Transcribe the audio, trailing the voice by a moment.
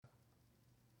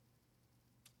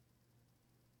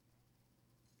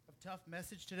tough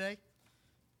message today,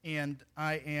 and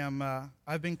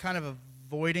I've been kind of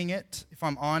avoiding it, if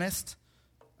I'm honest.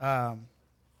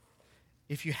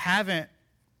 If you haven't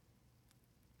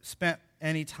spent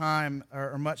any time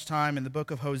or much time in the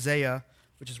book of Hosea,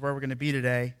 which is where we're going to be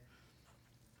today,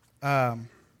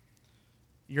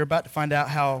 you're about to find out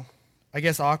how, I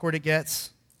guess, awkward it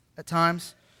gets at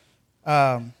times.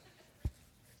 God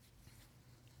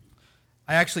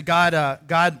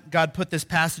put this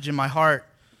passage in my heart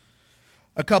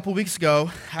a couple weeks ago,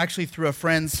 actually through a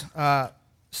friend's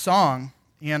song,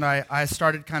 and I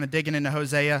started kind of digging into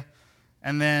Hosea,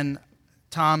 and then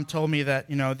Tom told me that,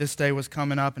 this day was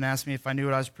coming up and asked me if I knew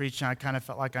what I was preaching. I kind of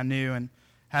felt like I knew, and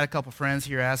had a couple friends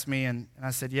here ask me, and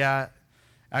I said, yeah.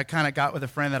 I kind of got with a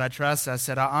friend that I trust. I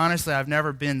said, honestly, I've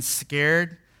never been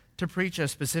scared to preach a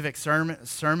specific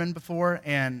sermon before,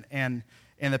 and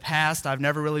in the past, I've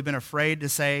never really been afraid to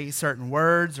say certain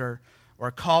words or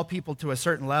call people to a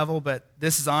certain level, but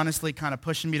this is honestly kind of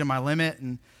pushing me to my limit,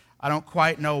 and I don't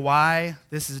quite know why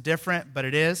this is different, but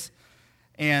it is.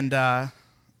 And I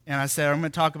said, I'm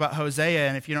going to talk about Hosea,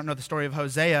 and if you don't know the story of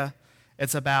Hosea,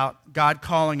 it's about God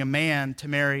calling a man to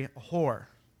marry a whore.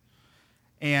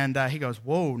 And he goes,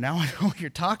 whoa, now I know what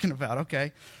you're talking about,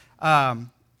 okay. I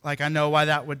know why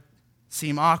that would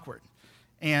seem awkward.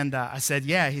 And I said,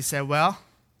 yeah. He said, well,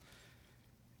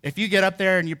 if you get up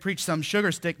there and you preach some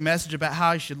sugar stick message about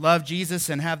how you should love Jesus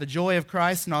and have the joy of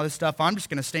Christ and all this stuff, I'm just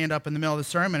going to stand up in the middle of the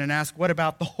sermon and ask, what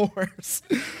about the whores?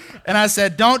 And I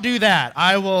said, don't do that.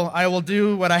 I will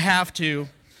do what I have to.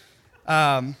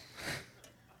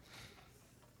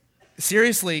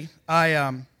 Seriously,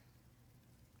 I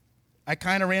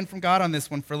kind of ran from God on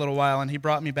this one for a little while, and he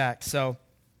brought me back,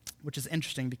 which is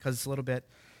interesting because it's a little bit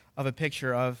of a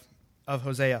picture of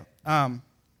Hosea.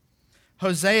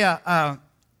 Hosea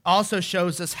also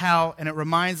shows us how, and it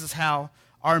reminds us how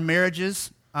our marriages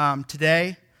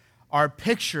today are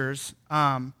pictures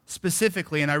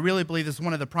specifically, and I really believe this is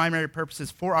one of the primary purposes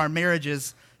for our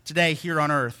marriages today here on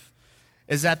earth,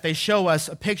 is that they show us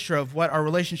a picture of what our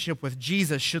relationship with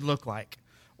Jesus should look like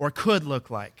or could look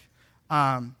like.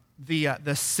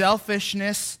 The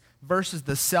selfishness versus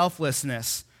the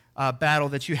selflessness battle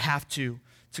that you have to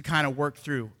kind of work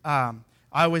through. I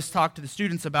always talk to the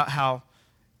students about how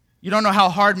you don't know how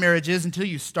hard marriage is until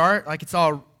you start. Like, it's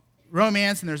all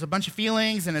romance, and there's a bunch of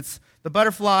feelings, and it's the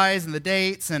butterflies and the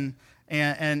dates and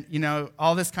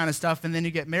all this kind of stuff, and then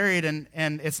you get married, and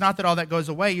it's not that all that goes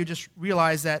away. You just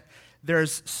realize that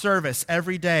there's service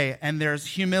every day, and there's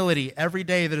humility every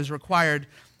day that is required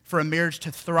for a marriage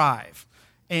to thrive.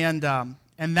 And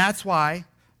that's why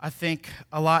I think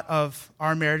a lot of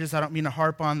our marriages, I don't mean to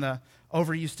harp on the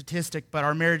overused statistic, but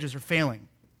our marriages are failing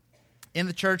in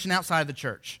the church and outside the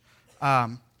church.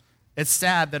 It's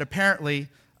sad that apparently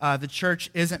the church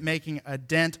isn't making a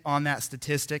dent on that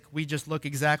statistic. We just look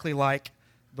exactly like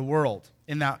the world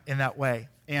in that way.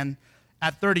 And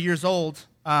at 30 years old,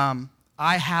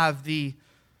 I have the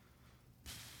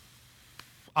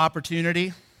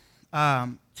opportunity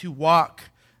to walk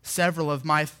several of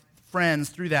my friends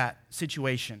through that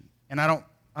situation. And I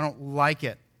don't like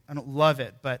it. I don't love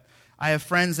it. But I have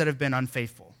friends that have been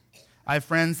unfaithful. I have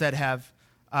friends that have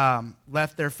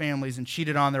left their families and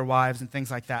cheated on their wives and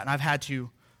things like that. And I've had to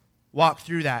walk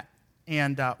through that.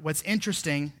 And what's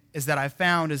interesting is that I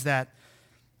found is that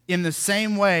in the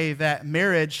same way that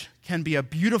marriage can be a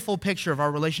beautiful picture of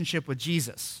our relationship with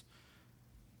Jesus,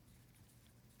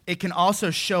 it can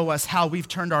also show us how we've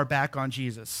turned our back on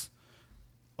Jesus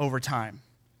over time,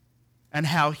 and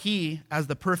how he, as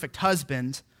the perfect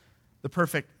husband, the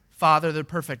perfect father, the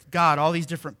perfect God, all these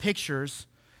different pictures,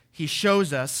 he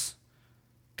shows us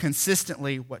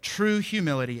consistently what true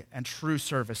humility and true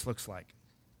service looks like.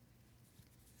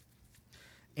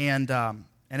 And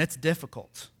it's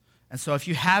difficult. And so if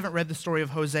you haven't read the story of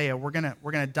Hosea, we're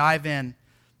gonna dive in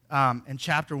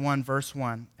chapter 1, verse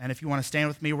 1. And if you want to stand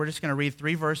with me, we're just going to read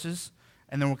 3 verses,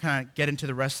 and then we'll kind of get into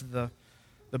the rest of the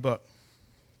book.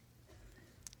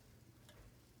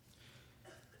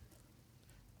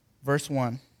 Verse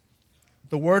 1.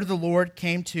 The word of the Lord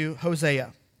came to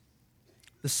Hosea,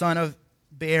 the son of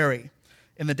Beeri,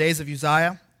 in the days of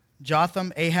Uzziah,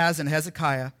 Jotham, Ahaz, and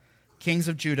Hezekiah, kings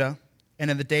of Judah,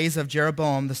 and in the days of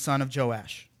Jeroboam, the son of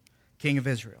Joash, king of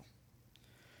Israel.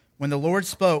 When the Lord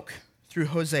spoke through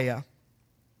Hosea,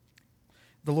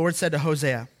 the Lord said to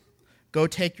Hosea, go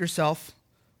take yourself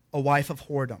a wife of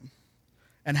whoredom,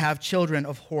 and have children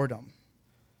of whoredom,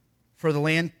 for the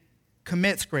land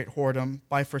commits great whoredom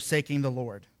by forsaking the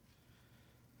Lord.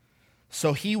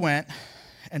 So he went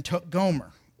and took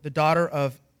Gomer, the daughter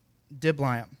of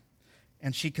Diblaim,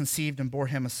 and she conceived and bore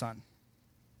him a son.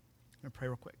 I'm going to pray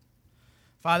real quick.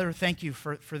 Father, thank you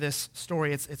for this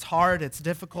story. It's hard, it's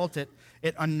difficult, it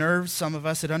unnerves some of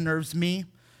us, it unnerves me.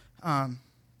 God,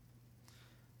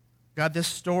 this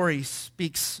story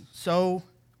speaks so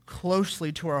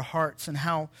closely to our hearts and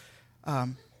how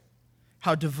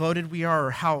devoted we are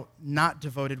or how not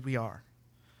devoted we are.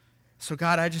 So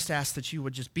God, I just ask that you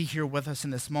would just be here with us in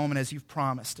this moment as you've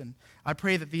promised. And I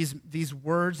pray that these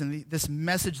words and this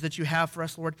message that you have for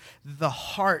us, Lord, the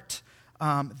heart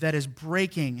that is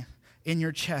breaking in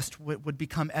your chest would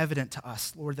become evident to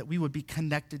us, Lord, that we would be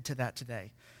connected to that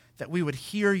today, that we would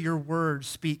hear your word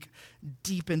speak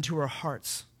deep into our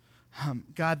hearts.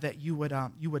 God, that you would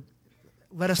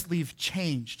let us leave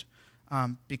changed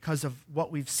because of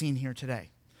what we've seen here today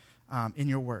in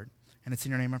your word. And it's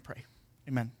in your name I pray.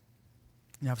 Amen.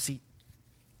 You have a seat.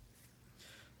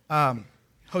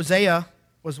 Hosea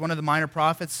was one of the minor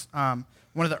prophets, one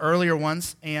of the earlier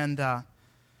ones, and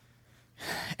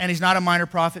he's not a minor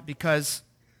prophet because,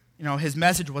 his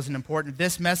message wasn't important.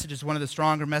 This message is one of the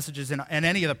stronger messages in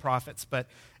any of the prophets, but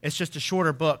it's just a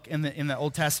shorter book in the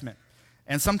Old Testament.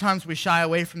 And sometimes we shy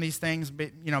away from these things,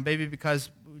 maybe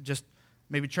because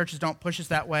maybe churches don't push us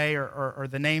that way, or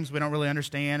the names we don't really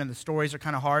understand, and the stories are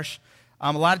kind of harsh.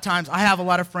 A lot of times, I have a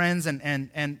lot of friends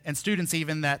and students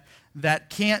even that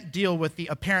can't deal with the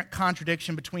apparent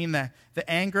contradiction between the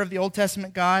anger of the Old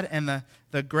Testament God and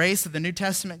the grace of the New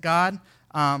Testament God.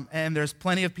 And there's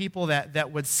plenty of people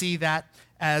that would see that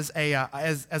as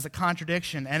a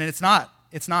contradiction, and it's not.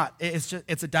 It's not.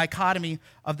 It's a dichotomy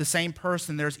of the same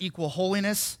person. There's equal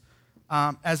holiness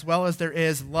as well as there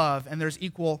is love, and there's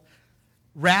equal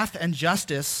wrath and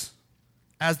justice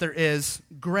as there is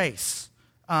grace.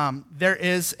 There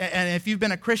is, and if you've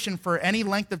been a Christian for any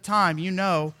length of time, you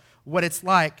know what it's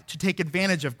like to take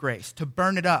advantage of grace, to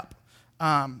burn it up.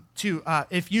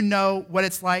 If you know what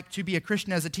it's like to be a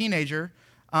Christian as a teenager,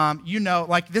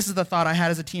 this is the thought I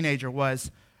had as a teenager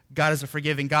was, God is a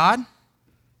forgiving God,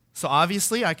 so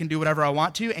obviously I can do whatever I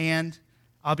want to, and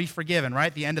I'll be forgiven,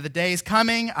 right? The end of the day is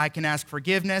coming, I can ask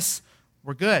forgiveness,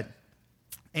 we're good.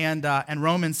 And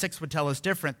Romans 6 would tell us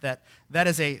different, that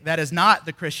is not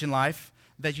the Christian life,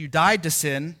 that you died to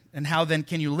sin, and how then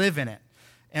can you live in it?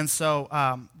 And so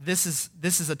this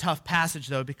is a tough passage,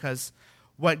 though, because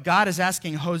what God is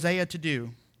asking Hosea to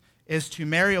do is to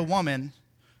marry a woman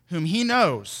whom he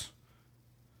knows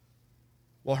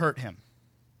will hurt him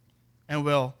and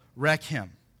will wreck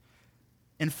him.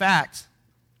 In fact,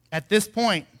 at this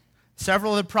point,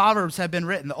 several of the Proverbs have been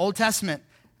written. The Old Testament,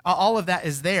 all of that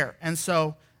is there. And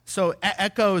so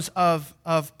echoes of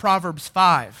Proverbs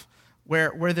 5,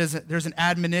 where there's an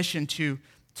admonition to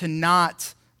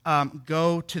not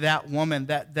go to that woman,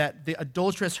 that the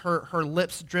adulteress, her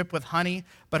lips drip with honey,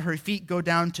 but her feet go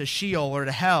down to Sheol or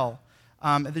to hell,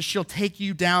 that she'll take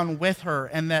you down with her,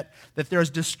 and that there's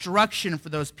destruction for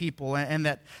those people, and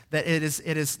that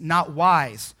it is not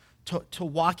wise to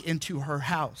walk into her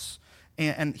house.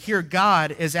 And here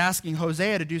God is asking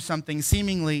Hosea to do something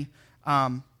seemingly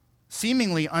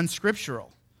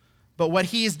unscriptural. But what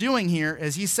he is doing here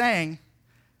is he's saying,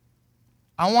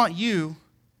 I want you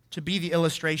to be the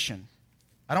illustration.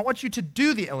 I don't want you to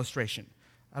do the illustration.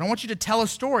 I don't want you to tell a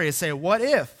story and say, what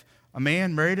if a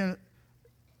man married a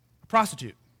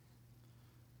prostitute?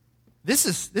 This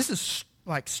is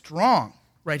like strong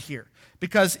right here.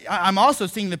 Because I'm also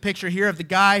seeing the picture here of the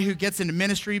guy who gets into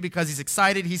ministry because he's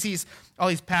excited. He sees all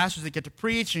these pastors that get to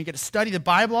preach and you get to study the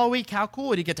Bible all week. How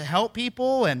cool. And you get to help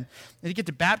people and you get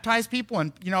to baptize people.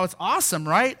 And, it's awesome,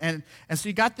 right? And so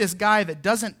you got this guy that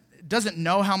doesn't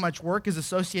know how much work is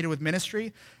associated with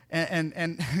ministry.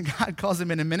 And God calls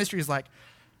him into ministry. He's like,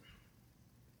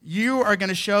 you are going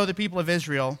to show the people of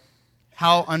Israel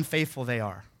how unfaithful they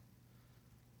are.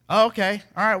 Oh, okay.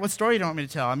 All right. What story do you want me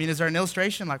to tell? I mean, is there an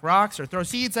illustration like rocks or throw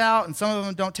seeds out and some of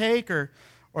them don't take? Or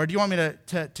do you want me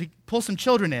to pull some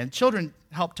children in? Children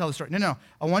help tell the story. No.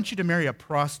 I want you to marry a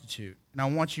prostitute. And I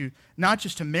want you not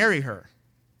just to marry her.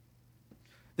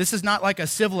 This is not like a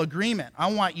civil agreement. I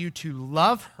want you to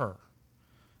love her.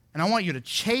 And I want you to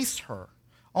chase her.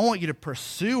 I want you to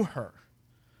pursue her.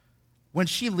 When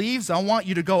she leaves, I want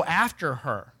you to go after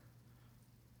her.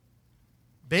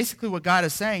 Basically, what God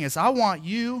is saying is, I want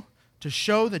you to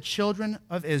show the children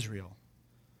of Israel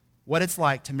what it's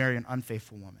like to marry an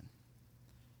unfaithful woman.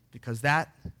 Because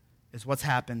that is what's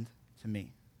happened to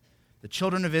me. The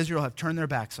children of Israel have turned their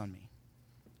backs on me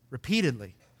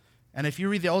repeatedly. And if you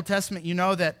read the Old Testament, you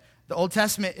know that the Old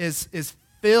Testament is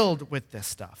filled with this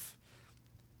stuff.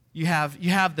 You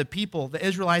have the people, the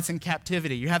Israelites in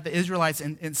captivity. You have the Israelites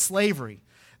in slavery.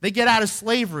 They get out of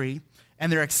slavery,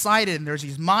 and they're excited, and there's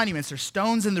these monuments, there's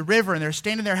stones in the river, and they're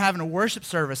standing there having a worship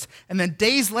service. And then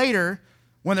days later,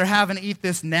 when they're having to eat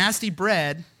this nasty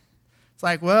bread, it's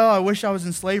like, well, I wish I was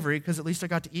in slavery because at least I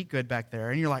got to eat good back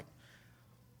there. And you're like,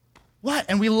 what?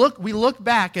 And we look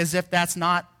back as if that's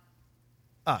not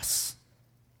us.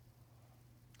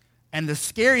 And the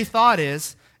scary thought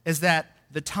is that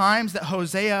the times that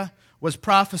Hosea was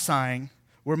prophesying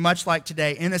were much like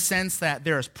today, in a sense that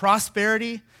there is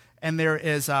prosperity and there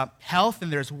is health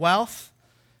and there's wealth.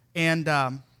 And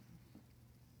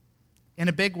in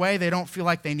a big way, they don't feel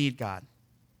like they need God.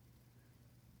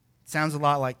 Sounds a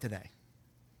lot like today.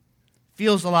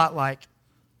 Feels a lot like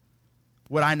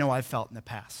what I know I've felt in the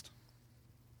past.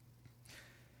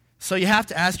 So you have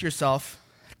to ask yourself,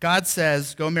 God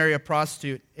says, go marry a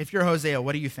prostitute. If you're Hosea,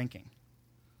 what are you thinking?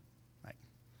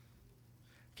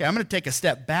 Okay, I'm going to take a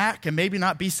step back and maybe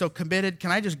not be so committed.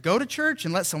 Can I just go to church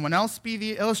and let someone else be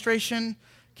the illustration?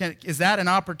 Is that an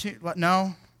opportunity?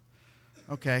 No?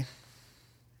 Okay.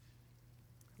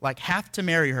 Like, have to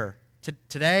marry her.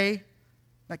 Today?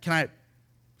 Can I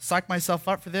psych myself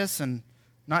up for this and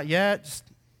not yet? Just,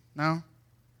 no?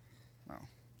 No.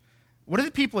 What are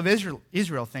the people of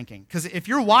Israel thinking? Because if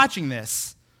you're watching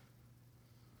this,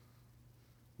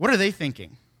 what are they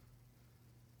thinking?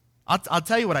 I'll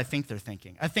tell you what I think they're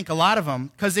thinking. I think a lot of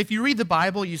them, because if you read the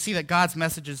Bible, you see that God's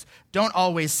messages don't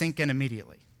always sink in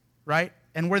immediately, right?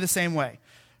 And we're the same way.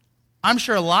 I'm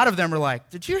sure a lot of them are like,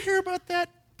 did you hear about that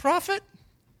prophet?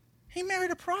 He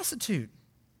married a prostitute.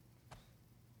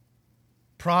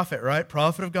 Prophet, right?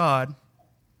 Prophet of God.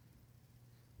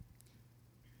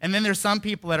 And then there's some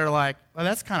people that are like, well,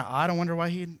 that's kind of odd. I wonder why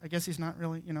I guess he's not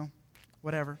really,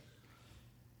 whatever.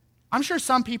 I'm sure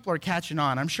some people are catching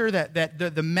on. I'm sure that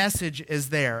the message is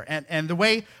there. And the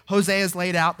way Hosea is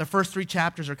laid out, the first 3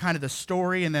 chapters are kind of the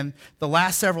story, and then the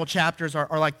last several chapters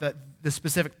are like the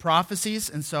specific prophecies.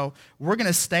 And so we're going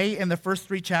to stay in the first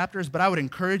 3 chapters, but I would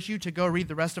encourage you to go read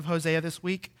the rest of Hosea this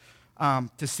week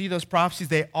to see those prophecies.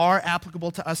 They are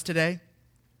applicable to us today.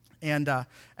 And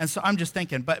so I'm just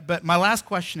thinking, but my last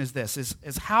question is this,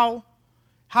 is how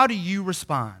do you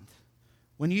respond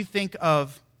when you think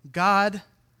of God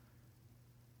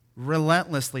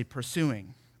relentlessly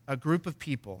pursuing a group of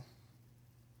people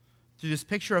through this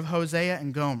picture of Hosea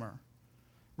and Gomer,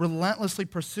 relentlessly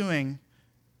pursuing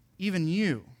even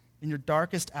you in your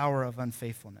darkest hour of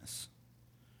unfaithfulness?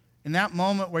 In that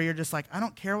moment where you're just like, I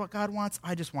don't care what God wants,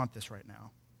 I just want this right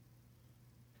now.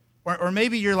 Or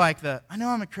maybe you're like I know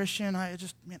I'm a Christian, I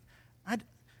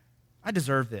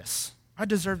deserve this. I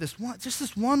deserve this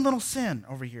this one little sin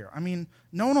over here. I mean,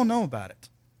 no one will know about it.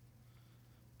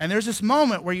 And there's this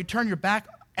moment where you turn your back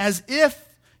as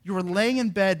if you were laying in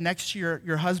bed next to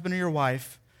your husband or your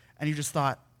wife, and you just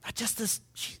thought, she's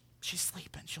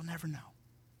sleeping. She'll never know.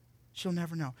 She'll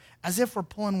never know. As if we're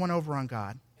pulling one over on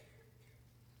God.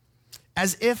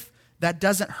 As if that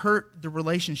doesn't hurt the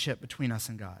relationship between us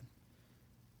and God.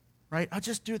 Right? I'll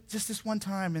just do it just this one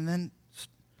time, and then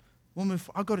we'll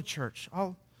move. I'll go to church.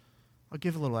 I'll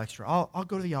give a little extra. I'll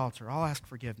go to the altar. I'll ask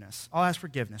forgiveness. I'll ask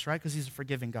forgiveness, right? Because he's a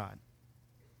forgiving God.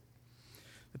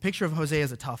 The picture of Hosea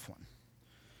is a tough one.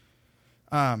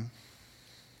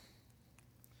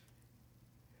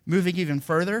 Moving even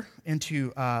further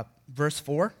into verse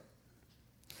 4,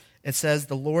 it says,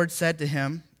 the Lord said to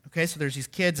him, okay, so there's these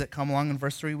kids that come along. In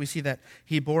verse 3, we see that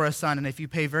he bore a son. And if you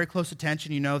pay very close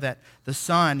attention, you know that the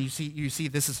son, you see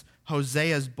this is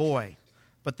Hosea's boy.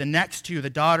 But the next 2, the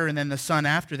daughter and then the son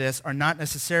after this, are not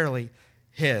necessarily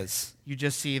his. You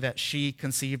just see that she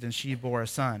conceived and she bore a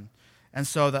son. And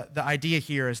so the idea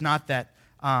here is not that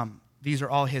these are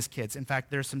all his kids. In fact,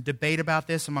 there's some debate about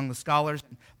this among the scholars.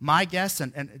 My guess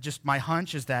and just my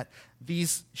hunch is that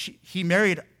he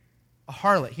married a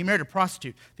harlot. He married a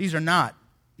prostitute. These are not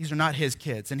his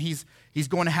kids. And he's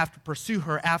going to have to pursue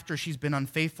her after she's been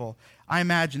unfaithful. I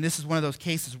imagine this is one of those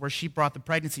cases where she brought the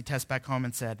pregnancy test back home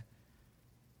and said,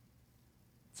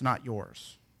 it's not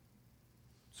yours.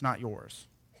 It's not yours.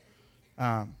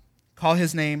 Call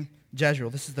his name Jezreel.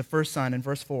 This is the first son in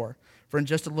verse 4. For in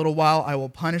just a little while I will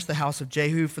punish the house of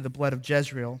Jehu for the blood of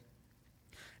Jezreel,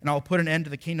 and I will put an end to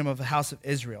the kingdom of the house of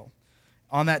Israel.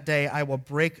 On that day I will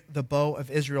break the bow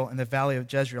of Israel in the valley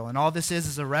of Jezreel. And all this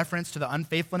is a reference to the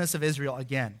unfaithfulness of Israel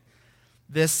again.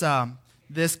 This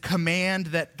command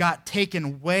that got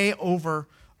taken way over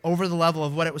the level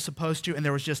of what it was supposed to, and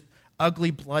there was just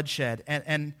ugly bloodshed.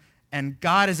 And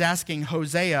God is asking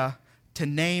Hosea to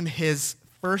name his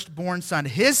firstborn son,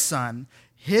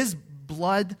 his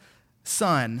blood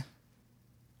son,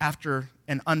 after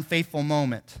an unfaithful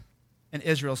moment in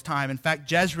Israel's time. In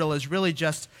fact, Jezreel is really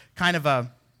just kind of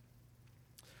a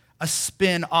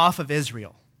spin off of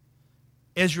Israel.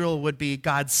 Israel would be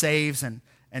God saves, and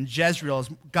Jezreel is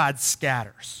God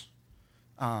scatters.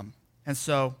 And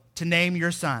so to name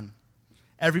your son,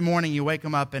 every morning you wake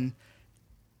him up and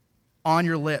on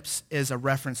your lips is a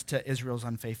reference to Israel's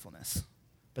unfaithfulness.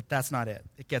 But that's not it.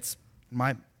 It gets, in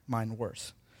my mind,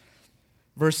 worse.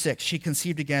 Verse 6, she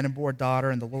conceived again and bore a daughter,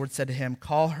 and the Lord said to him,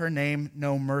 call her name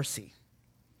No Mercy,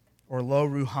 or Lo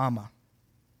Ruhama.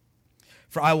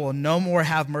 For I will no more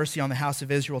have mercy on the house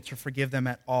of Israel to forgive them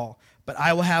at all, but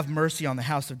I will have mercy on the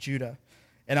house of Judah,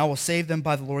 and I will save them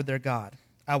by the Lord their God.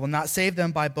 I will not save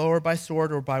them by bow or by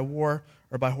sword or by war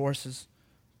or by horses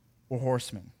or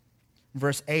horsemen.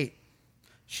 Verse 8,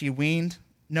 she weaned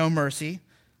No Mercy,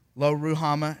 Lo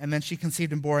Ruhama, and then she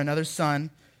conceived and bore another son,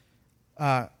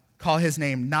 call his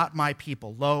name Not My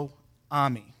People, Lo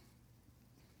Ami.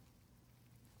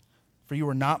 For you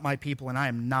are not my people, and I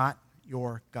am not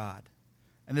your God.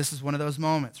 And this is one of those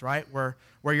moments, right, where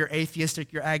your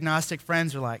atheistic, your agnostic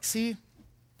friends are like, see,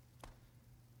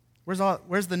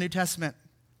 where's the New Testament?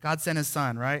 God sent his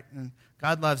son, right? And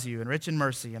God loves you, and rich in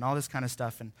mercy, and all this kind of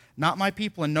stuff. And not my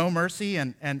people, and no mercy,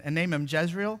 and name him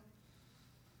Jezreel.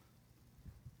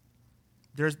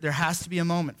 There has to be a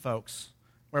moment, folks,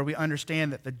 where we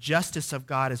understand that the justice of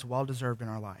God is well-deserved in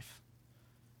our life.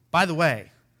 By the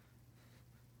way,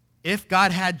 if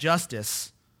God had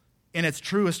justice in its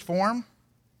truest form,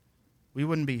 we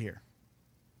wouldn't be here.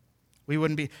 We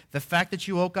wouldn't be. The fact that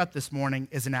you woke up this morning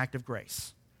is an act of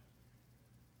grace.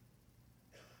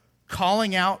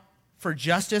 Calling out for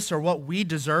justice or what we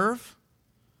deserve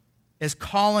is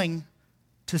calling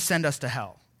to send us to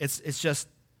hell.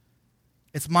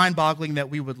 It's mind-boggling that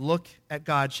we would look at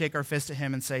God, shake our fist at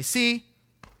him, and say, see,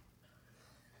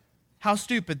 how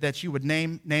stupid that you would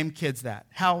name kids that.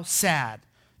 How sad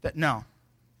that, no.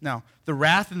 The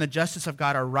wrath and the justice of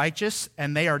God are righteous,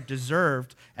 and they are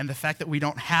deserved, and the fact that we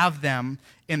don't have them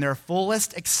in their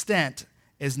fullest extent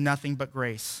is nothing but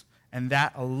grace. And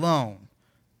that alone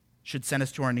should send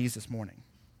us to our knees this morning.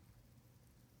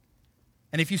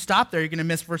 And if you stop there, you're going to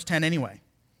miss verse 10 anyway.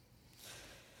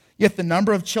 Yet the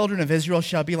number of children of Israel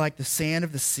shall be like the sand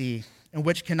of the sea, in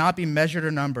which cannot be measured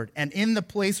or numbered. And in the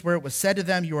place where it was said to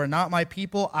them, you are not my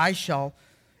people, it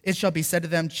shall be said to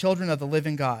them, children of the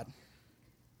living God.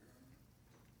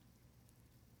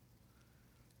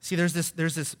 See, there's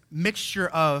this mixture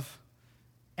of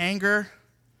anger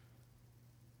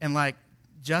and like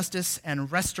justice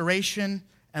and restoration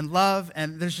and love,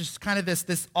 and there's just kind of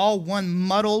this all one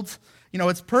muddled,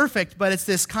 it's perfect, but it's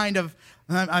this kind of,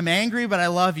 I'm angry, but I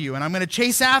love you, and I'm going to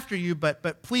chase after you,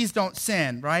 but please don't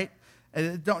sin, right?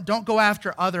 Don't go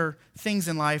after other things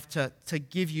in life to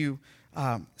give you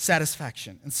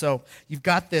satisfaction. And so you've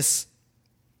got this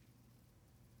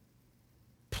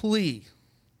plea,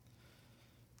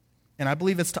 and I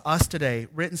believe it's to us today,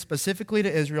 written specifically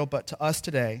to Israel, but to us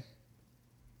today,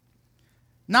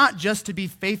 not just to be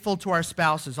faithful to our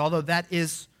spouses, although that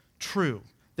is true.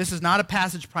 This is not a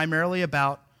passage primarily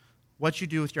about what you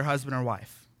do with your husband or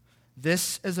wife.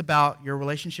 This is about your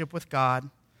relationship with God.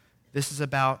 This is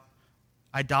about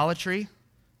idolatry.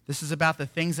 This is about the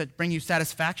things that bring you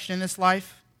satisfaction in this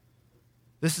life.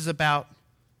 This is about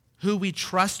who we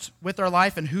trust with our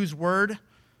life and whose word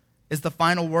is the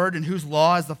final word and whose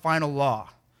law is the final law.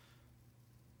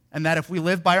 And that if we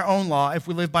live by our own law, if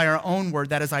we live by our own word,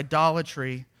 that is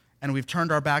idolatry, and we've turned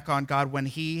our back on God when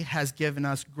he has given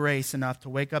us grace enough to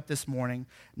wake up this morning,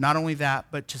 not only that,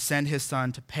 but to send his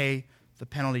son to pay the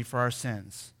penalty for our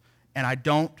sins. And I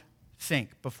don't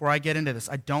think, before I get into this,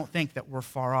 I don't think that we're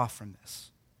far off from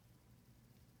this.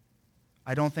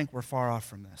 I don't think we're far off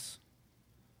from this.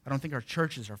 I don't think our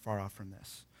churches are far off from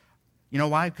this. You know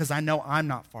why? Because I know I'm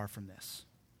not far from this.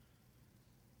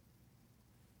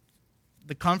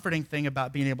 The comforting thing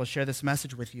about being able to share this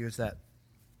message with you is that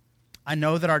I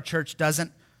know that our church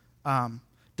doesn't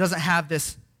have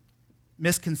this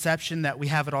misconception that we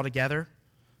have it all together.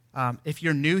 If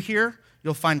you're new here,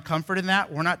 you'll find comfort in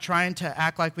that. We're not trying to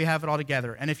act like we have it all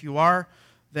together. And if you are,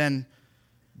 then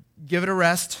give it a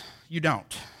rest. You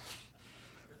don't.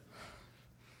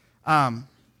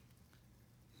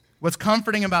 What's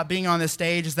comforting about being on this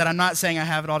stage is that I'm not saying I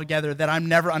have it all together, that I'm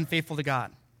never unfaithful to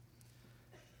God.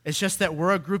 It's just that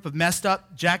we're a group of messed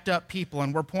up, jacked up people,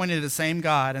 and we're pointing to the same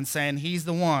God and saying he's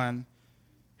the one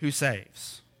who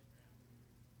saves.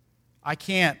 I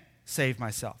can't save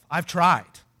myself. I've tried.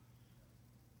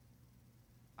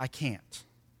 I can't.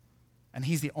 And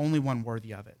he's the only one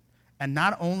worthy of it. And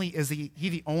not only is he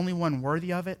the only one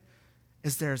worthy of it,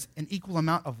 is there's an equal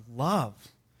amount of love.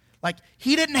 Like,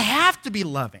 he didn't have to be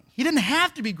loving. He didn't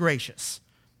have to be gracious.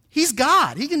 He's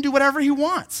God. He can do whatever he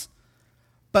wants.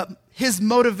 But his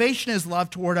motivation is love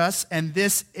toward us, and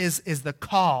this is the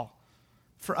call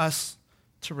for us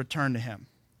to return to him.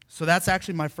 So that's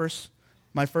actually my first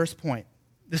my first point.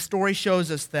 This story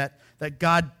shows us that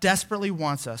God desperately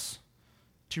wants us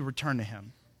to return to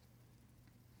him.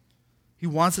 He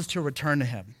wants us to return to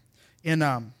him.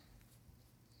 In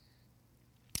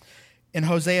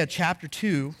Hosea chapter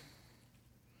 2,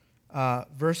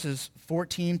 verses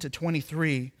 14 to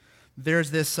 23,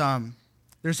 there's this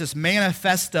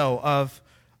manifesto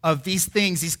of these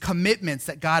things, these commitments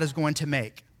that God is going to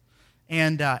make.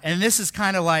 And this is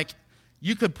kind of like,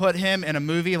 you could put him in a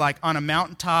movie like on a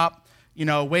mountaintop,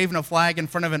 waving a flag in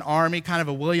front of an army, kind of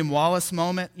a William Wallace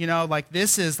moment. Like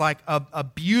this is like a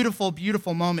beautiful,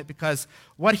 beautiful moment, because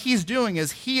what he's doing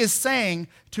is he is saying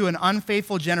to an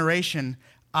unfaithful generation,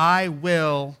 I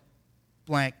will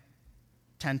blank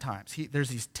 10 times. There's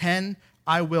these 10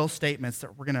 I will statements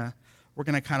that we're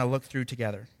gonna kind of look through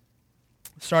together.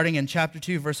 Starting in chapter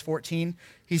 2, verse 14,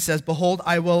 he says, behold,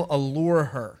 I will allure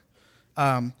her.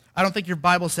 I don't think your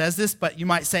Bible says this, but you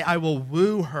might say, I will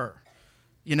woo her.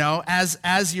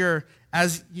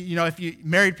 If you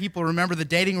married people remember the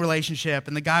dating relationship,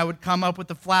 and the guy would come up with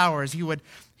the flowers,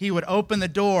 he would open the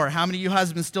door. How many of you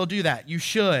husbands still do that? You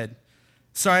should.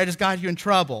 Sorry, I just got you in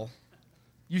trouble.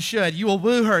 You should. You will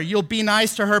woo her. You'll be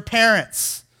nice to her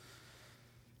parents.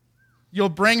 You'll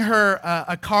bring her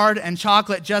a card and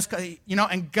chocolate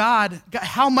and God,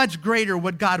 how much greater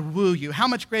would God woo you? How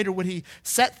much greater would he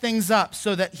set things up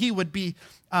so that he would be,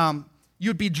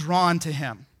 you'd be drawn to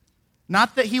him?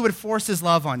 Not that he would force his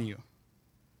love on you,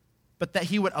 but that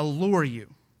he would allure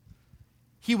you.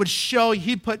 He would show you,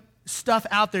 he'd put stuff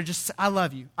out there, just, I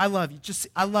love you, I love you, just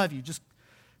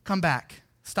come back.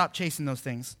 Stop chasing those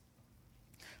things.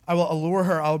 I will allure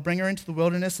her, I will bring her into the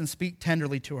wilderness and speak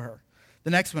tenderly to her. The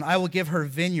next one, I will give her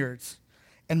vineyards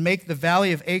and make the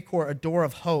valley of Achor a door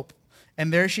of hope.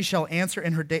 And there she shall answer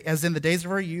in her day, as in the days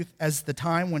of her youth, as the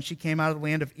time when she came out of the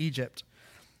land of Egypt.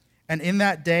 And in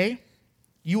that day,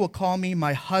 you will call me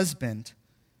my husband,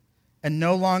 and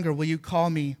no longer will you call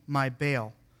me my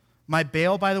Baal. My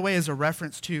Baal, by the way, is a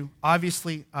reference to,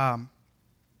 obviously,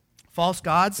 false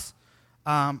gods.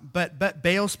 But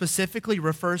Baal specifically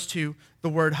refers to the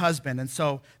word husband. And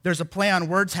so there's a play on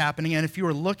words happening. And if you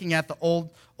were looking at the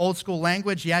old school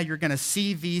language, you're going to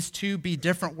see these two be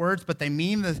different words, but they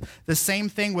mean the same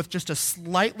thing with just a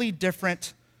slightly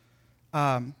different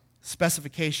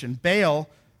specification. Baal,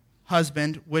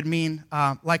 husband, would mean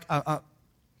like a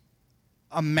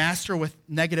master with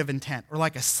negative intent, or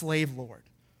like a slave lord.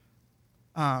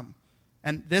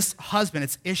 And this husband,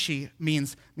 it's Ishi,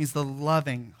 means the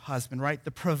loving husband, right?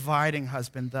 The providing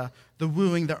husband, the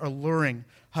wooing, the alluring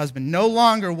husband. No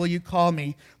longer will you call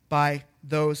me by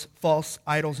those false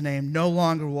idols' name. No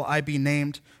longer will I be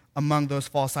named among those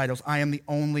false idols. I am the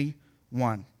only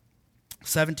one.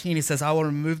 17, he says, I will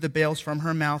remove the Baals from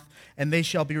her mouth, and they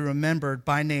shall be remembered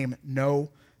by name no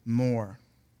more.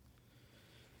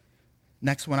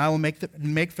 Next one, I will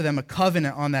make for them a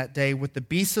covenant on that day with the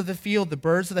beasts of the field, the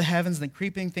birds of the heavens, and the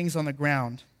creeping things on the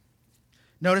ground.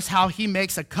 Notice how he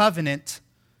makes a covenant,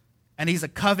 and he's a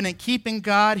covenant-keeping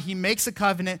God. He makes a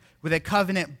covenant with a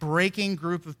covenant-breaking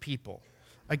group of people.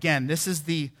 Again, this is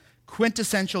the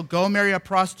quintessential go marry a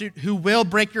prostitute who will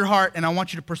break your heart, and I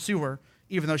want you to pursue her,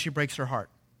 even though she breaks your heart.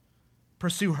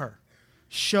 Pursue her.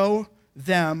 Show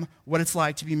them what it's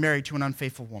like to be married to an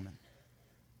unfaithful woman.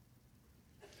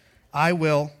 I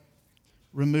will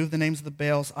remove the names of the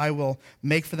Baals. I will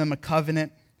make for them a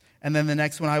covenant. And then the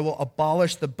next one, I will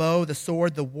abolish the bow, the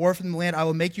sword, the war from the land. I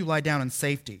will make you lie down in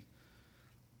safety.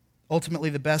 Ultimately,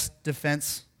 the best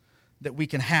defense that we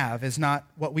can have is not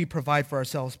what we provide for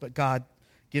ourselves, but God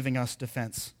giving us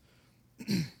defense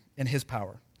in his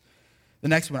power. The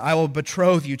next one, I will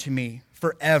betroth you to me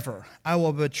forever. I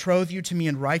will betroth you to me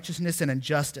in righteousness and in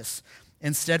justice,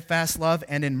 in steadfast love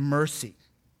and in mercy.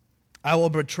 I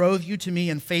will betroth you to me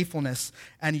in faithfulness,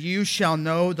 and you shall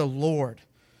know the Lord.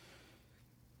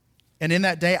 And in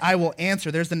that day I will answer.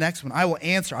 There's the next one. I will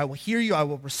answer. I will hear you. I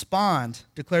will respond,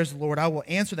 declares the Lord. I will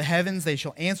answer the heavens. They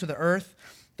shall answer the earth.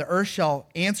 The earth shall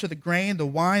answer the grain, the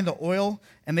wine, the oil,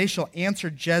 and they shall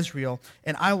answer Jezreel.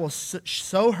 And I will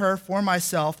sow her for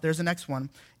myself. There's the next one,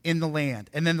 in the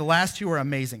land. And then the last two are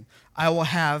amazing. I will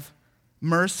have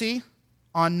mercy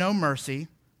on no mercy.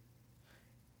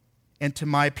 And to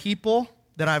my people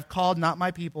that I've called not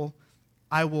my people,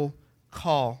 I will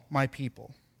call my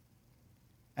people.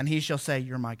 And he shall say,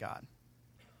 you're my God.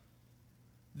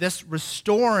 This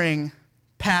restoring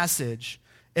passage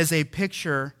is a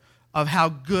picture of how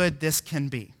good this can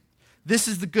be. This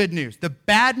is the good news. The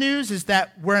bad news is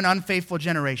that we're an unfaithful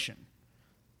generation.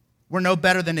 We're no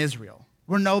better than Israel.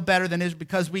 We're no better than Israel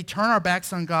because we turn our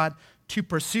backs on God to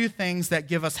pursue things that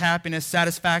give us happiness,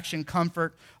 satisfaction,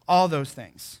 comfort, all those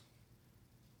things.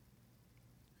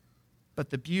 But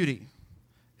the beauty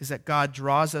is that God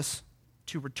draws us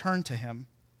to return to him.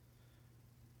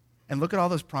 And look at all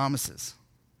those promises.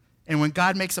 And when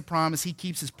God makes a promise, he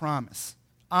keeps his promise.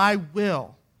 I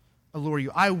will allure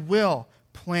you. I will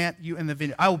plant you in the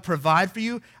vineyard. I will provide for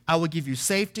you. I will give you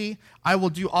safety. I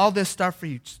will do all this stuff for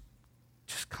you.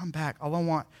 Just come back. All I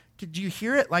want. Do you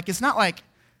hear it? Like, it's not like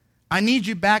I need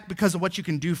you back because of what you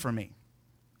can do for me.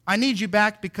 I need you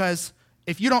back because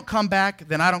if you don't come back,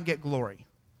 then I don't get glory.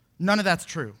 None of that's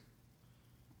true.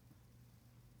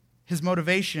 His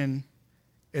motivation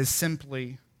is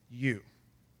simply you.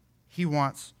 He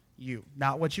wants you.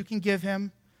 Not what you can give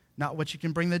him, not what you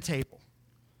can bring to the table.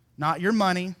 Not your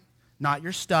money, not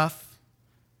your stuff.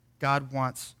 God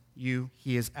wants you.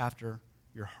 He is after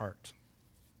your heart.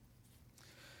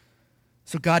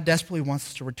 So God desperately wants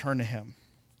us to return to him.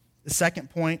 The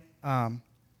second point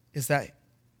is that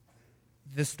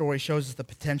this story shows us the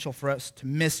potential for us to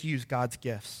misuse God's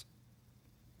gifts.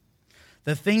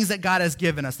 The things that God has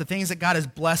given us, the things that God has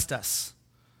blessed us.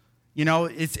 You know,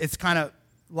 it's kind of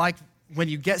like when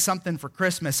you get something for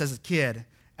Christmas as a kid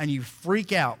and you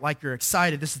freak out like you're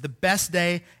excited. This is the best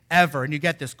day ever. And you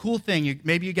get this cool thing.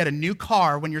 Maybe you get a new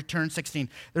car when you're turned 16.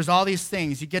 There's all these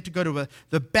things. You get to go to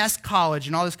the best college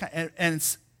and all this.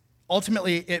 And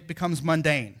ultimately, it becomes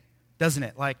mundane, doesn't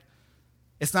it? Like,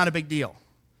 it's not a big deal.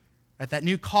 Right? That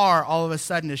new car all of a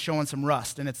sudden is showing some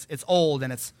rust. And it's old.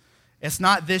 And it's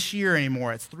not this year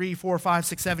anymore. It's 3, 4, 5,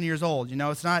 6, 7 years old. You know,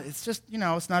 it's not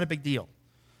a big deal.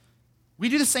 We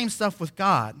do the same stuff with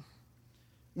God.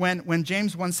 When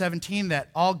James 1:17, that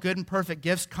all good and perfect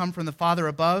gifts come from the Father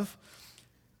above,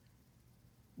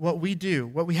 what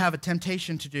we have a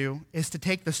temptation to do is to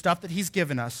take the stuff that he's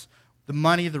given us, the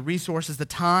money, the resources, the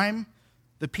time,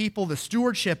 the people, the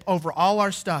stewardship over all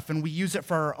our stuff, and we use it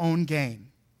for our own gain.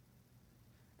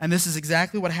 And this is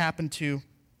exactly what happened to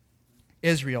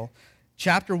Israel.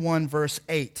 Chapter 1, verse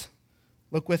 8.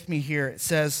 Look with me here. It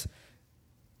says,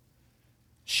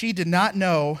 she did not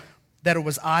know that it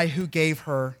was I who gave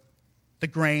her the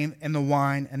grain and the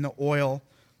wine and the oil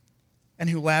and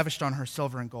who lavished on her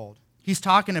silver and gold. He's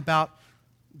talking about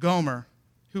Gomer,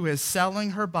 who is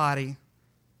selling her body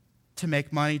to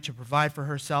make money to provide for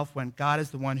herself when God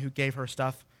is the one who gave her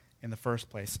stuff in the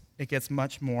first place. It gets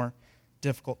much more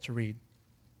difficult to read,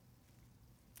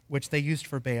 which they used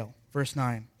for Baal. Verse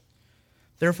 9.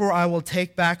 Therefore I will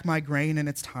take back my grain in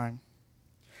its time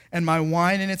and my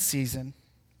wine in its season.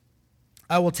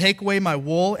 I will take away my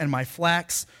wool and my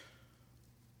flax,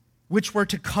 which were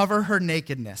to cover her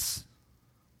nakedness.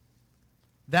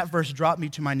 That verse dropped me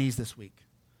to my knees this week.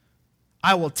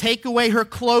 I will take away her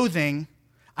clothing.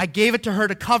 I gave it to her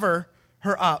to cover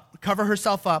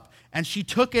herself up, and she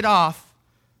took it off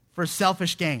for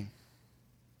selfish gain.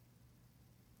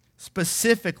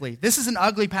 Specifically, this is an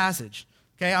ugly passage,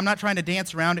 okay? I'm not trying to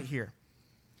dance around it here.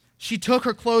 She took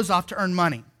her clothes off to earn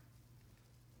money.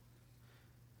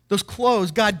 Those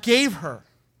clothes God gave her,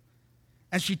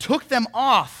 and she took them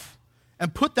off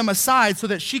and put them aside so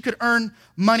that she could earn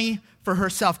money for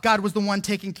herself. God was the one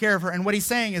taking care of her. And what he's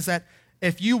saying is that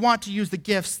if you want to use the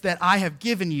gifts that I have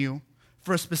given you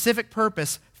for a specific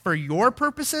purpose, for your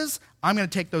purposes, I'm going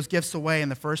to take those gifts away in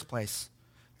the first place.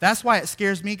 That's why it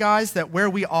scares me, guys, that where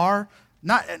we are,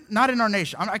 not in our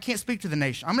nation. I can't speak to the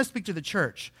nation. I'm going to speak to the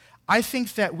church. I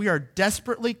think that we are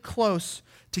desperately close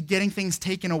to getting things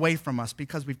taken away from us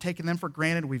because we've taken them for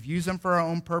granted. We've used them for our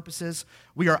own purposes.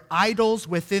 We are idols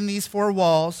within these four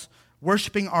walls,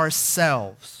 worshiping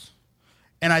ourselves.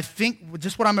 And I think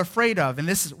just what I'm afraid of, and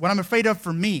this is what I'm afraid of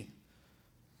for me,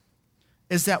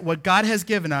 is that what God has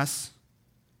given us,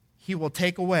 he will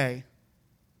take away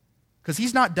because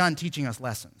he's not done teaching us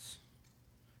lessons.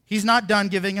 He's not done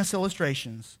giving us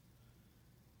illustrations.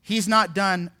 He's not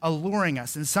done alluring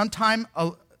us. And sometimes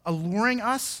alluring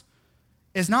us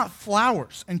is not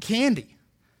flowers and candy.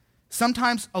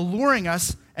 Sometimes alluring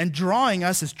us and drawing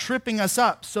us is tripping us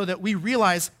up so that we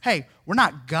realize, hey, we're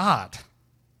not God,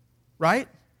 right?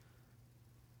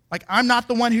 Like, I'm not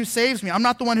the one who saves me. I'm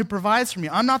not the one who provides for me.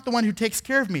 I'm not the one who takes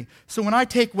care of me. So when I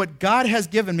take what God has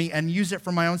given me and use it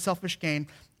for my own selfish gain,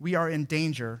 we are in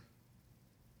danger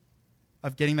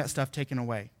of getting that stuff taken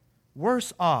away.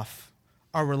 Worse off,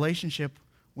 our relationship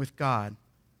with God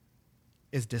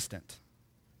is distant.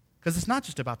 Because it's not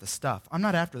just about the stuff. I'm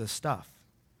not after the stuff,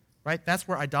 right? That's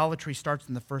where idolatry starts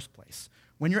in the first place.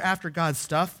 When you're after God's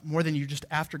stuff more than you're just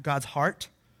after God's heart,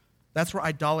 that's where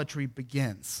idolatry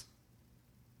begins.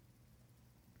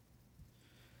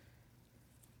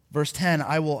 Verse 10,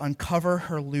 I will uncover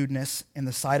her lewdness in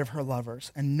the sight of her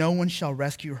lovers, and no one shall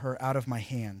rescue her out of my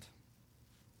hand.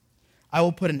 I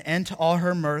will put an end to all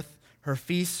her mirth, her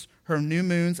feasts, her new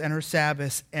moons and her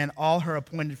Sabbaths, and all her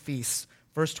appointed feasts.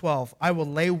 Verse 12, I will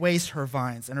lay waste her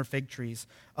vines and her fig trees,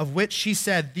 of which she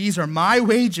said, these are my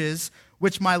wages,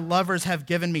 which my lovers have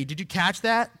given me. Did you catch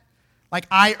that? Like,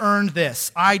 I earned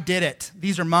this. I did it.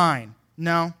 These are mine.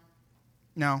 No.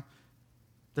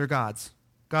 They're God's.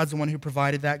 God's the one who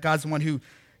provided that. God's the one who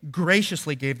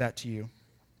graciously gave that to you.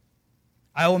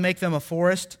 I will make them a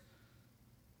forest,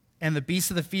 and the beasts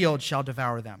of the field shall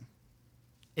devour them.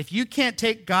 If you can't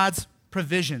take God's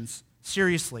provisions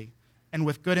seriously and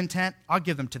with good intent, I'll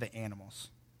give them to the animals,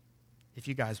 if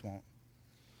you guys won't.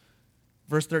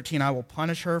 Verse 13, I will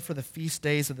punish her for the feast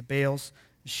days of the Baals,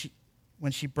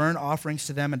 when she burned offerings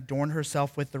to them and adorned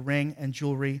herself with the ring and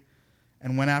jewelry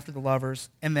and went after the lovers,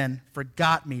 and then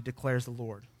forgot me, declares the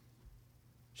Lord.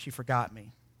 She forgot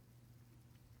me.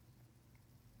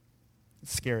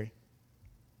 It's scary.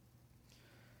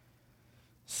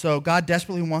 So God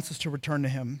desperately wants us to return to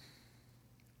him.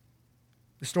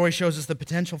 The story shows us the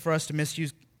potential for us to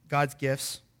misuse God's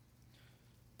gifts,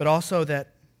 but also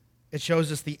that it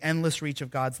shows us the endless reach of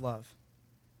God's love.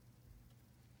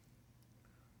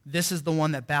 This is the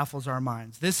one that baffles our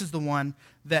minds. This is the one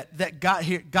that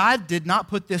God did not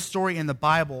put this story in the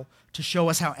Bible to show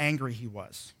us how angry he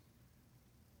was.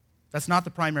 That's not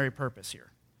the primary purpose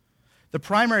here. The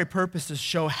primary purpose is to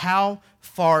show how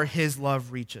far his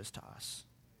love reaches to us.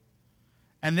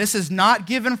 And this is not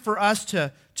given for us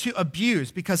to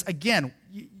abuse, because again,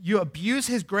 you abuse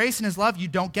his grace and his love, you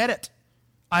don't get it.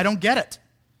 I don't get it.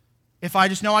 If I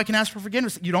just know I can ask for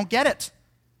forgiveness, you don't get it.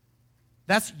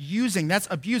 That's using, that's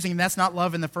abusing, and that's not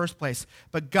love in the first place.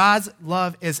 But God's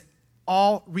love is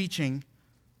all-reaching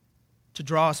to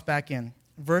draw us back in.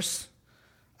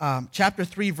 Chapter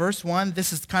 3, verse 1,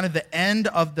 this is kind of the end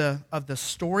of the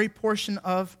story portion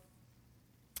of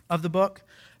the book.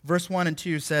 Verse 1 and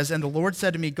 2 says, and the Lord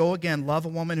said to me, go again, love a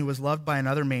woman who was loved by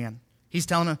another man. He's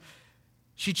telling her,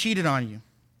 she cheated on you.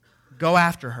 Go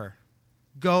after her.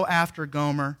 Go after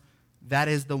Gomer. That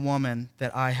is the woman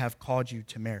that I have called you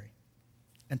to marry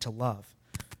and to love.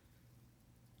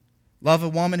 Love a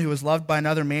woman who is loved by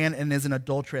another man and is an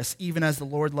adulteress, even as the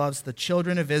Lord loves the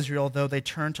children of Israel, though they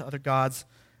turn to other gods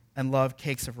and love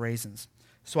cakes of raisins.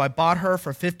 So I bought her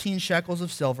for 15 shekels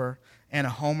of silver and a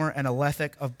homer and a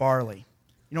lethek of barley.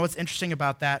 You know what's interesting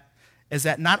about that is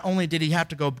that not only did he have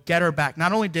to go get her back,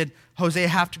 not only did Hosea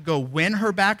have to go win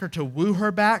her back or to woo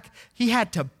her back, he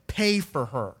had to pay for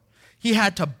her. He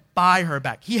had to buy her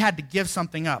back. He had to give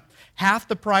something up. Half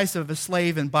the price of a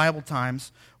slave in Bible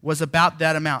times was about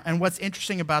that amount. And what's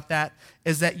interesting about that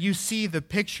is that you see the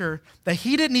picture that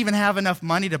he didn't even have enough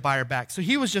money to buy her back. So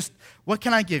he was just, what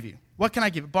can I give you? What can I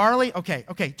give you? Barley?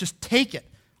 Okay, just take it.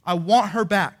 I want her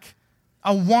back.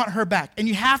 I want her back. And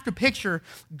you have to picture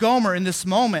Gomer in this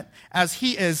moment as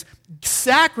he is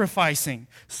sacrificing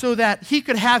so that he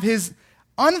could have his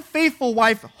unfaithful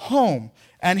wife home.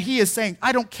 And he is saying,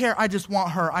 I don't care. I just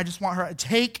want her. I just want her.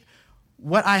 Take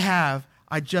what I have.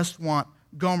 I just want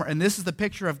Gomer. And this is the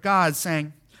picture of God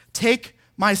saying, take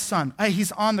my son.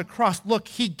 He's on the cross. Look,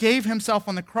 he gave himself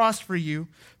on the cross for you.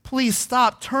 Please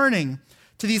stop turning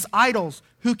to these idols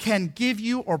who can give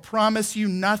you or promise you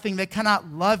nothing. They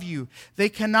cannot love you. They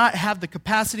cannot have the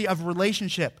capacity of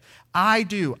relationship. I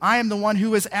do. I am the one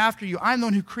who is after you. I'm the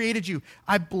one who created you.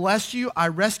 I blessed you. I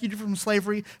rescued you from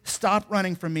slavery. Stop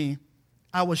running from me.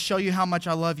 I will show you how much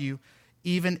I love you,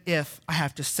 even if I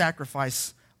have to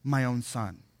sacrifice my own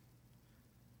son.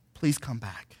 Please come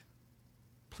back.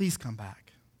 Please come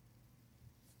back.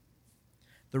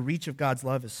 The reach of God's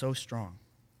love is so strong.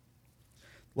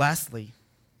 Lastly,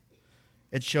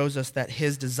 it shows us that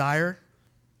his desire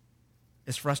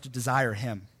is for us to desire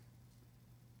him.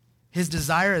 His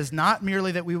desire is not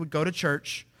merely that we would go to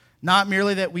church, not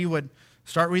merely that we would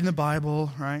start reading the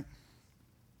Bible, right?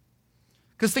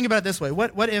 Because think about it this way.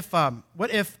 What if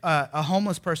a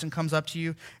homeless person comes up to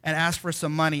you and asks for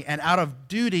some money, and out of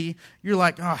duty, you're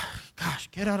like, oh, gosh,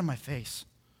 get out of my face.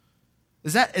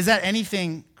 Is that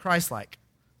anything Christ-like?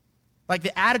 Like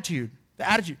the attitude.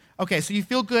 Okay, so you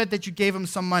feel good that you gave him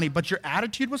some money, but your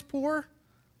attitude was poor?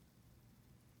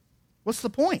 What's the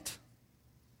point?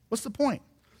 What's the point?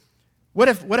 What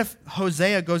if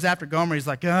Hosea goes after Gomer? He's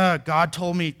like, God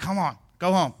told me, come on,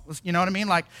 go home. You know what I mean?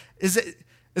 Like, is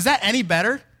that any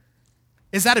better?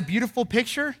 Is that a beautiful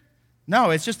picture?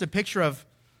 No, it's just a picture of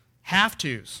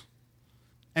have-tos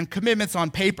and commitments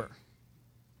on paper.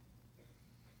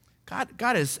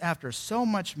 God is after so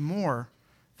much more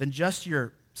than just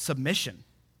your submission.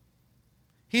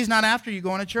 He's not after you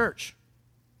going to church.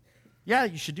 Yeah,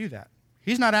 you should do that.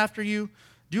 He's not after you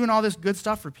doing all this good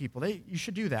stuff for people. You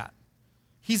should do that.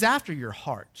 He's after your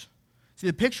heart. See,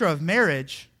 the picture of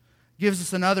marriage gives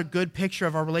us another good picture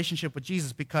of our relationship with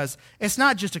Jesus, because it's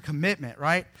not just a commitment,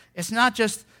 right? It's not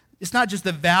just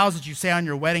the vows that you say on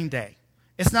your wedding day.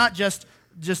 It's not just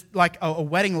like a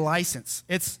wedding license.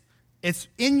 It's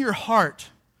in your heart.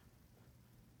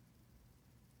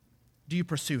 Do you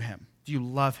pursue him? Do you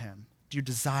love him? Do you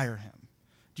desire him?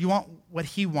 Do you want what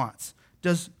he wants?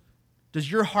 Does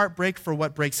your heart break for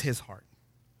what breaks his heart?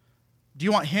 Do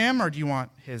you want him, or do you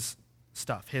want his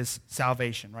stuff, his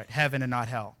salvation, right? Heaven and not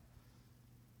hell.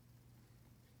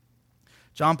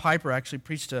 John Piper actually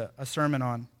preached a sermon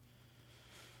on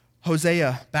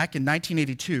Hosea back in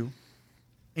 1982.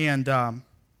 And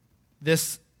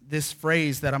this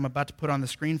phrase that I'm about to put on the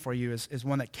screen for you is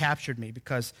one that captured me,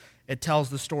 because it tells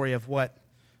the story of what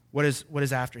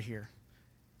is after here.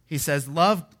 He says,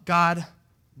 love God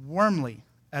warmly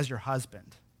as your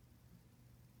husband.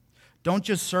 Don't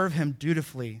just serve him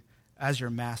dutifully as your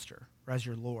master or as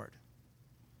your Lord.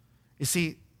 You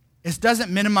see, it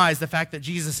doesn't minimize the fact that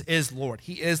Jesus is Lord.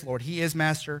 He is Lord. He is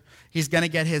master. He's going to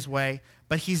get his way.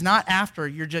 But he's not after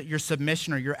your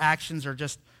submission or your actions, or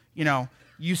just,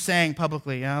 you saying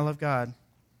publicly, I love God.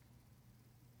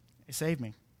 He saved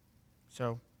me.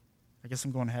 So I guess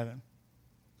I'm going to heaven.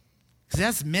 Because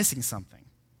that's missing something,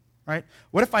 right?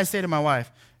 What if I say to my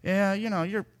wife, yeah,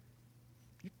 you're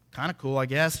kind of cool, I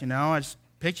guess, I just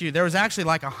picked you. There was actually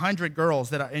like 100 girls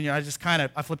that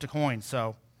I flipped a coin,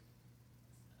 so.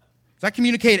 Does that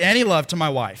communicate any love to my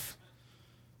wife,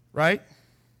 right?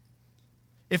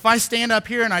 If I stand up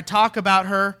here and I talk about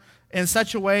her in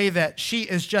such a way that she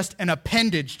is just an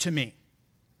appendage to me,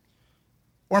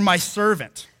 or my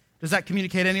servant, does that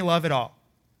communicate any love at all?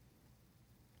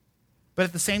 But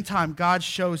at the same time, God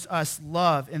shows us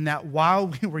love in that while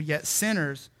we were yet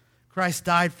sinners, Christ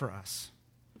died for us.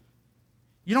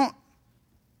 You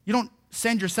don't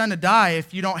send your son to die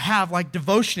if you don't have like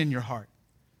devotion in your heart.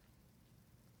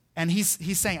 And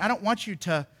he's saying, I don't want you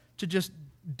to just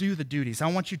do the duties.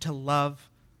 I want you to love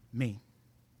me.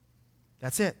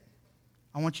 That's it.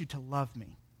 I want you to love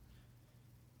me.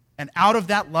 And out of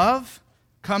that love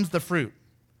comes the fruit.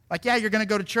 Like, yeah, you're going to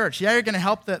go to church. Yeah, you're going to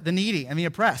help the needy and the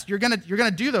oppressed. You're going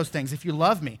to do those things if you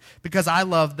love me, because I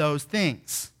love those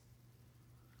things.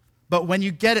 But when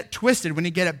you get it twisted, when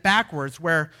you get it backwards,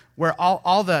 where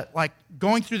all the, like,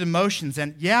 going through the motions,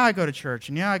 and yeah, I go to church,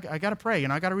 and yeah, I got to pray,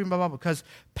 and I got to read my Bible because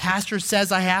pastor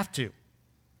says I have to,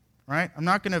 right? I'm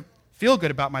not going to feel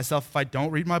good about myself if I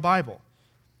don't read my Bible.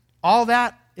 All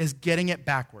that is getting it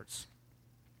backwards.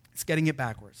 It's getting it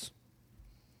backwards.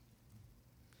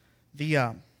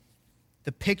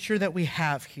 The picture that we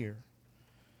have here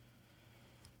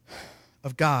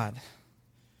of God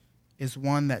is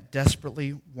one that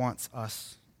desperately wants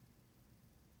us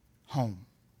home.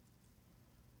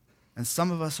 And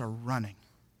some of us are running.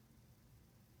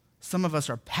 Some of us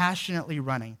are passionately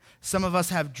running. Some of us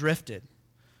have drifted.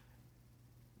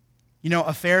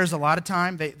 Affairs, a lot of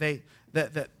time, they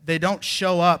don't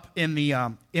show up in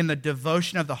the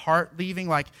devotion of the heart leaving,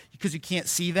 like, because you can't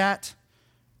see that.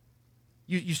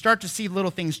 You start to see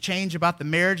little things change about the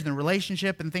marriage and the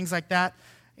relationship and things like that.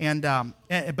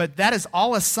 But that is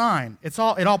all a sign. It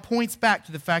all points back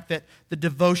to the fact that the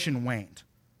devotion waned,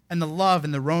 and the love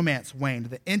and the romance waned,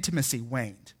 the intimacy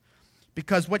waned.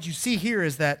 Because what you see here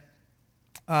is that,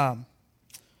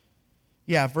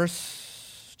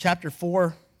 chapter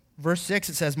 4, verse 6,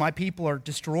 it says, my people are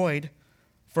destroyed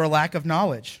for a lack of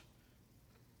knowledge.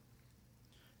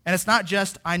 And it's not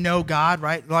just, I know God,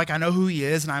 right? Like, I know who he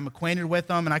is, and I'm acquainted with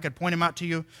him, and I could point him out to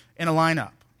you in a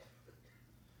lineup.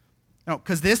 No,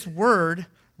 because this word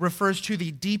refers to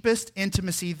the deepest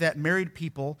intimacy that married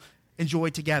people enjoy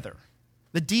together.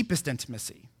 The deepest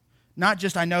intimacy. Not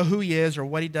just I know who he is or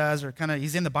what he does, or kind of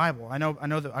he's in the Bible. I know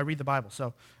that I read the Bible,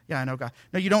 so yeah, I know God.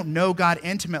 No, you don't know God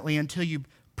intimately until you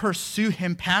pursue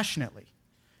him passionately.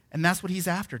 And that's what he's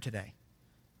after today.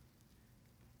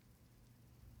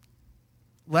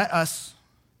 Let us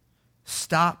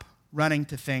stop running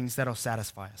to things that'll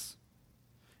satisfy us.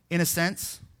 In a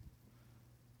sense,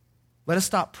 let us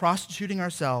stop prostituting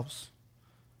ourselves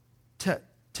to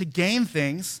gain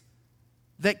things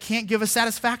that can't give us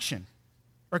satisfaction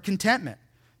or contentment.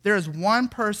 There is one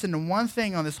person and one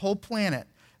thing on this whole planet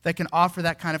that can offer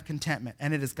that kind of contentment,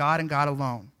 and it is God and God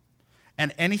alone.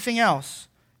 And anything else,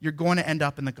 you're going to end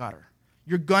up in the gutter.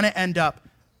 You're going to end up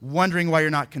wondering why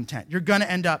you're not content. You're going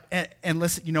to end up, and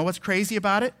listen, you know what's crazy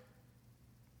about it?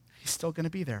 He's still going to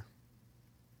be there,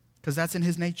 because that's in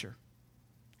his nature.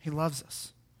 He loves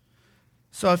us.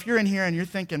 So if you're in here and you're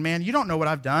thinking, man, you don't know what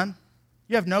I've done.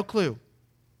 You have no clue.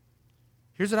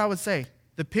 Here's what I would say.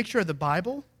 The picture of the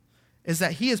Bible is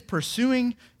that he is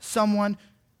pursuing someone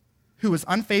who is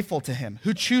unfaithful to him,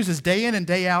 who chooses day in and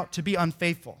day out to be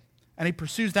unfaithful, and he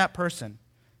pursues that person,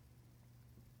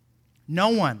 no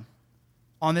one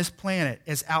on this planet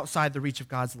is outside the reach of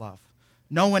God's love.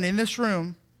 No one in this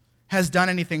room has done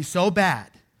anything so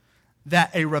bad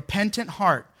that a repentant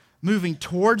heart moving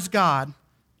towards God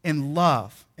in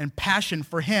love and passion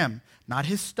for him, not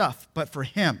his stuff, but for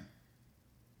him.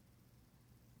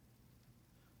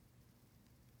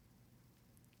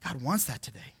 God wants that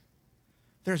today.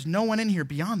 There's no one in here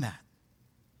beyond that.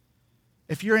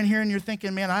 If you're in here and you're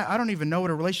thinking, man, I don't even know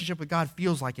what a relationship with God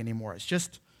feels like anymore. It's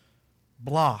just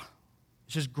blah.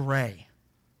 It's just gray.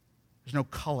 There's no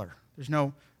color. There's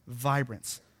no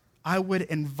vibrance. I would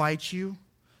invite you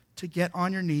to get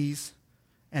on your knees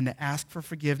and to ask for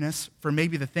forgiveness for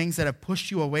maybe the things that have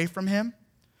pushed you away from him,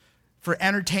 for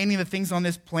entertaining the things on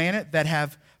this planet that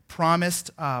have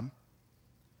promised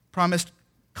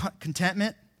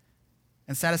contentment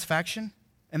and satisfaction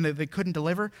and that they couldn't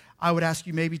deliver. I would ask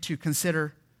you maybe to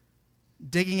consider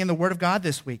digging in the Word of God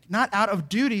this week, not out of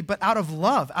duty, but out of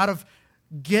love, out of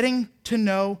getting to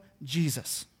know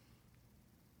Jesus.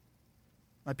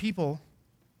 My people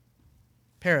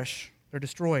perish, they're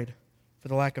destroyed for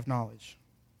the lack of knowledge.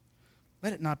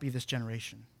 Let it not be this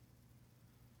generation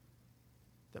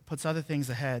that puts other things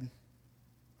ahead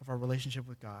of our relationship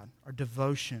with God, our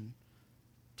devotion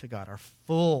to God, our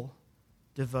full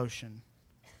devotion,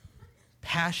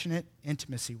 passionate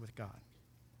intimacy with God.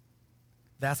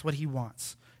 That's what he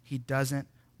wants. He doesn't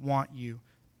want you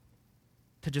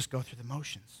to just go through the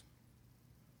motions.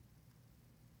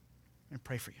 And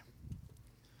pray for you.